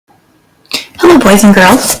Hello, boys and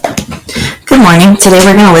girls. Good morning. Today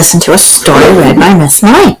we're going to listen to a story read by Miss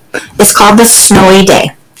Molly. It's called The Snowy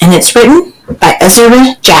Day, and it's written by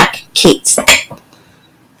Ezra Jack Keats.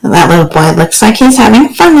 That little boy looks like he's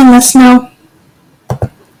having fun in the snow.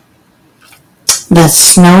 The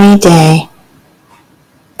Snowy Day.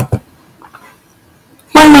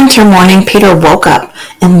 One winter morning, Peter woke up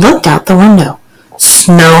and looked out the window.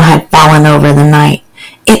 Snow had fallen over the night.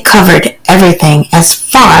 It covered everything as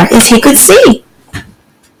far as he could see.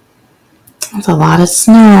 There's a lot of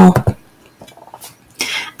snow.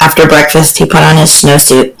 After breakfast, he put on his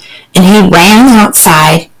snowsuit and he ran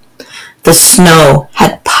outside. The snow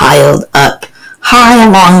had piled up high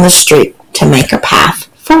along the street to make a path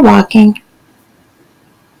for walking.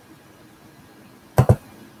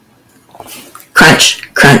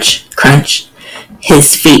 Crunch, crunch, crunch.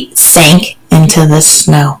 His feet sank into the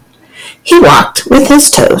snow. He walked with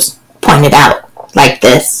his toes pointed out like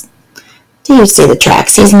this. Do you see the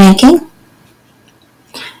tracks he's making?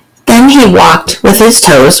 Then he walked with his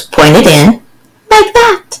toes pointed in like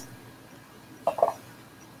that.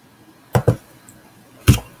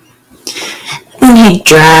 Then he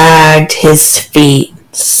dragged his feet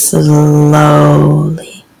slowly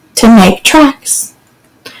to make tracks.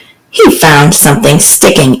 He found something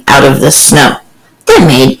sticking out of the snow that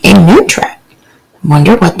made a new track.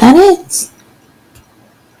 Wonder what that is.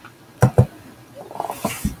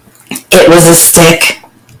 It was a stick.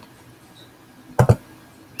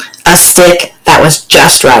 A stick that was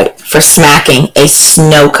just right for smacking a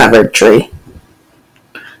snow-covered tree.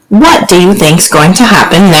 What do you think's going to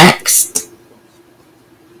happen next?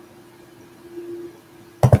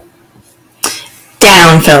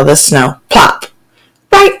 Down fell the snow, plop,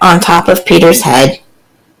 right on top of Peter's head.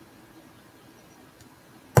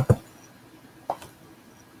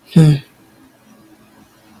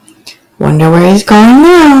 Wonder where he's going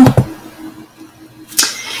now.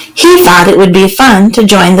 He thought it would be fun to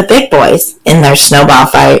join the big boys in their snowball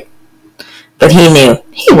fight, but he knew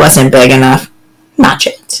he wasn't big enough. Not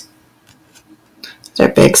yet. They're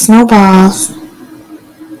big snowballs.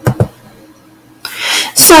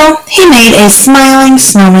 So he made a smiling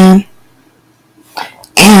snowman,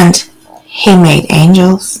 and he made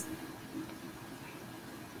angels.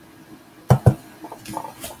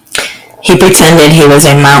 He pretended he was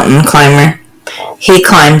a mountain climber. He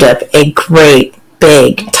climbed up a great,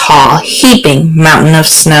 big, tall, heaping mountain of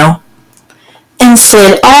snow and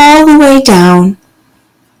slid all the way down.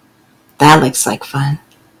 That looks like fun.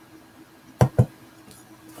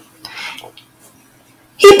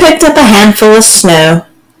 He picked up a handful of snow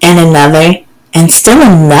and another and still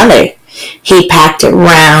another. He packed it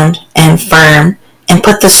round and firm and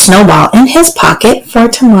put the snowball in his pocket for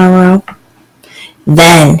tomorrow.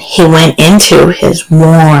 Then he went into his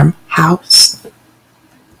warm house.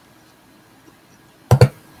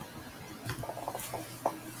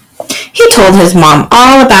 He told his mom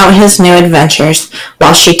all about his new adventures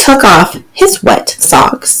while she took off his wet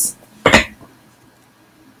socks.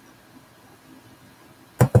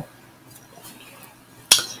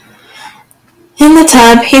 In the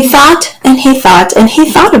tub, he thought and he thought and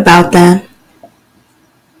he thought about them.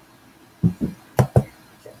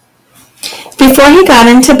 Before he got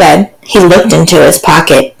into bed, he looked into his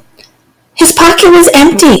pocket. His pocket was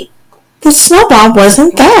empty. The snowball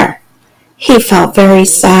wasn't there. He felt very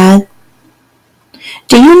sad.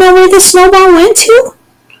 Do you know where the snowball went to?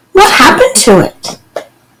 What happened to it?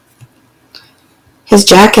 His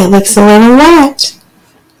jacket looks a little wet.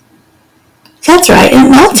 That's right, it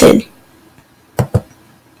melted.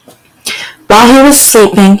 While he was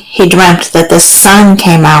sleeping, he dreamt that the sun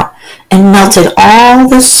came out and melted all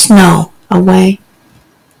the snow away.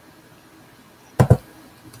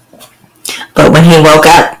 But when he woke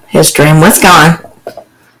up, his dream was gone.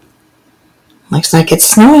 Looks like it's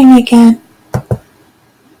snowing again.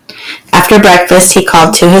 After breakfast, he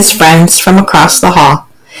called to his friends from across the hall,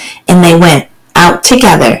 and they went out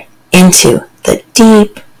together into the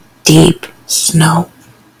deep, deep snow.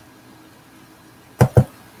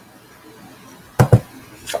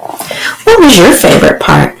 What was your favorite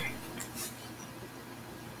part?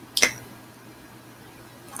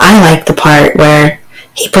 I like the part where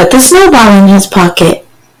he put the snowball in his pocket.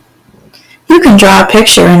 You can draw a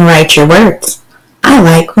picture and write your words. I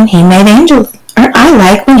like when he made angels, or I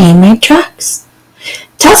like when he made trucks.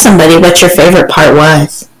 Tell somebody what your favorite part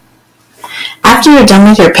was. After you're done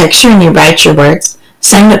with your picture and you write your words,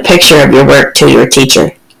 send a picture of your work to your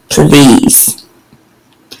teacher, please.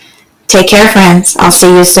 Take care, friends. I'll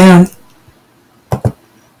see you soon.